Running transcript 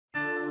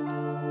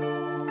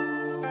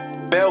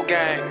Bell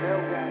gang,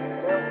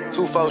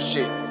 2-4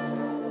 shit.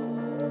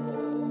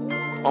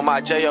 On my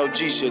JOG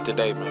shit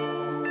today, man.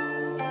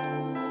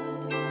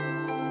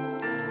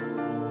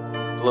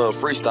 A little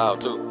freestyle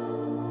too.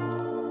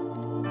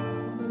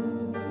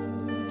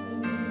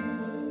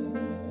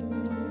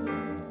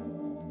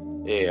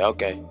 Yeah,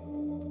 okay.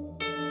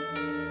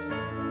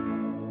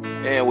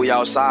 And we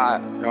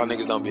outside. Y'all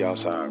niggas don't be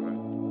outside, man.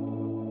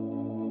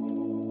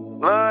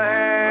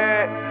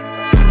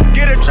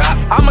 Get a drop,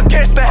 I'ma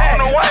catch the hack.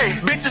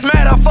 Bitches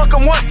mad, I fuck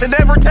them once and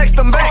never text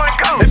them back.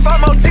 If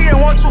I'm OT and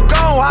want you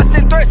gone, I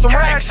send threats and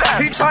racks.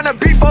 He tryna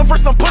beef over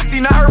some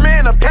pussy, not her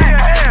man a pack.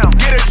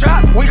 Get a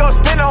drop, we gon'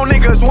 spin on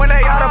niggas when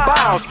they out of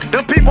bounds.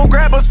 Them people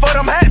grab us for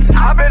them hats,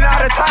 I been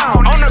out of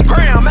town. On the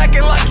gram,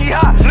 acting like he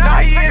hot, now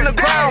he in the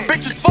ground.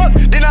 Bitches fuck,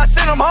 then I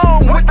send him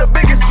home with the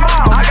biggest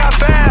smile. I got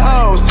bad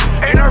hoes,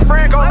 and her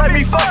friend gon' let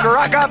me fuck her.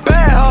 I got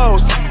bad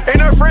hoes, and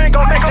her friend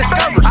gon' make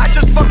discovery. I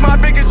just fuck my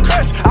biggest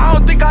crush, I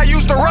don't think I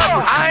used the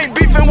rubber. I ain't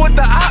beefing with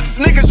the ops,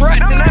 niggas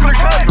rats and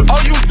undercover.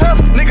 Oh, you tough,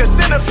 nigga,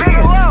 send a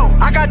pin.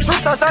 I got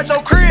troops outside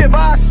your crib,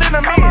 but I send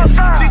them in.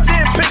 She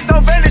seeing pics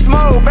on vanish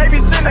mode, baby,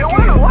 send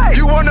again.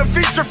 You want a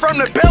feature from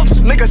the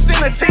belts, nigga,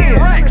 send a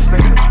 10.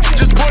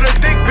 Just put a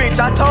dick bitch,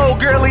 I told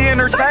girl he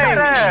entertained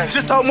me.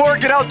 Just told Moore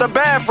get out the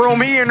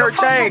bathroom, he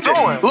interchanged it.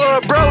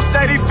 Lil' bro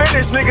said he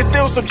finished, nigga,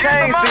 still some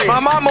chains did. My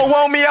mama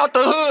want me out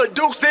the hood,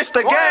 Dukes, this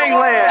the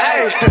gangland.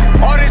 Hey,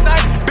 all this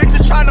ice,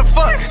 bitches tryna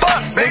fuck,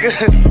 nigga.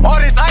 All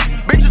this ice,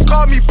 bitches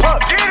call me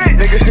puck,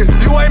 nigga.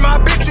 You ain't my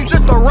bitch, you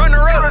just a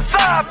runner-up.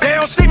 They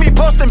don't see me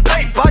posting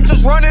paper, I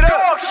just run it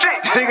up,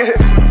 nigga.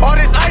 All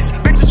this ice,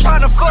 bitches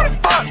tryna fuck.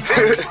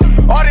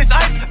 All this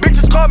ice,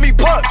 bitches call me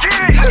puck.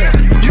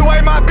 You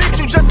ain't my bitch,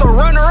 you just a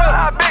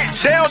runner-up.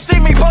 They don't see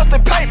me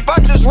posting paper, I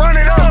just run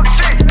it up.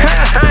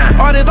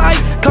 All this ice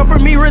come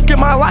from me risking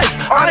my life.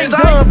 I ain't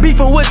done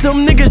beefing with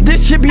them niggas,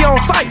 this shit be on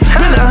sight.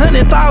 Spend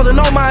 100,000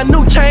 on my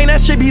new chain,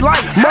 that shit be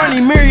light.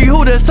 Money Mary,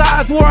 who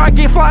decides where I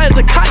get fly as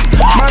a kite.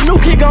 My new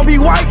kid gon' be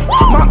white,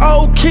 my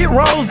old kid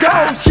rose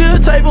gold.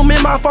 Should save him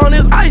in my phone,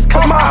 this ice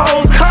cause my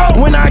hoes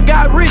cold. When I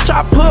got rich,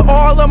 I put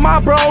all of my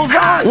bros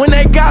on. When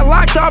they got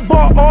locked, I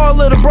bought all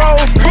of the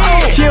bros.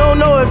 She don't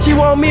know if she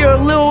want me or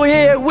Lil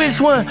Head, which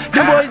one.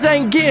 Them boys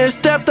ain't getting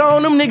stepped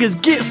on, them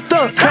niggas get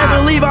stuck.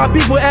 Can't believe I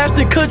beef with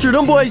Ashton Kutcher,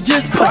 them boys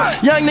just put.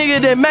 Young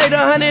nigga that made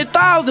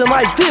 100,000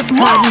 like this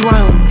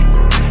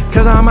month.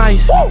 Cause I'm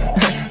icy,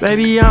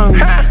 baby young,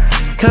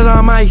 cause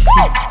I'm icy.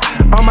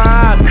 All my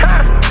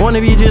eyes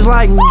wanna be just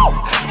like me.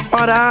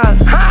 All the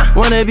eyes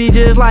wanna be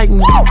just like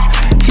me.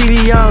 She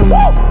be young,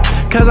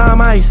 cause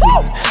I'm icy.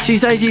 She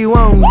say she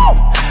want me,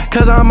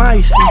 cause I'm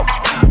icy.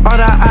 All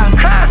the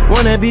eyes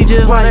wanna be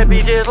just like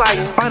me.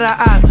 All the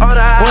eyes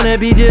wanna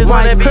be just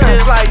like me.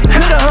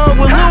 Coulda hung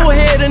with Lil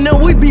Head and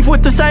then we beef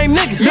with the same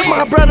niggas. Them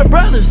my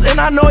brothers, and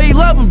I know he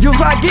love them,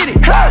 just I get it.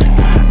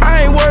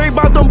 I ain't worried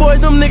about them boys,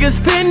 them niggas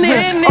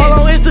fitness. All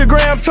on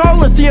Instagram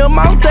trolling, see them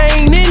out, they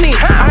ain't in it.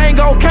 I ain't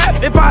gon'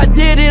 cap, if I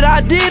did it,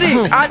 I did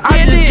it.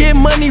 I just get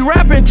money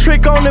rapping,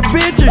 trick on the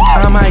bitches.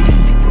 I'm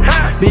icy,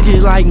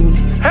 bitches like me.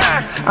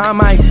 I'm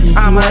icy, she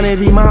wanna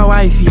be my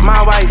wifey.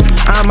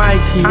 I'm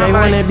icy, they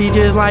wanna be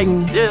just like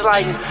me.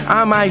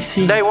 I'm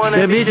icy, the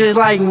bitches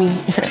like me.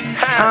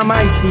 I'm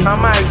icy,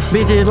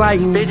 bitches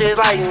like me.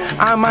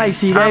 I'm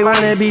icy, they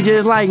wanna be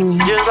just like me.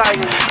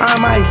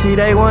 I'm icy,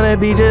 they wanna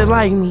be just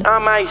like me.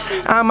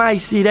 I'm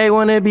icy, they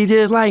wanna be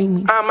just like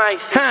me. I'm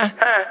icy.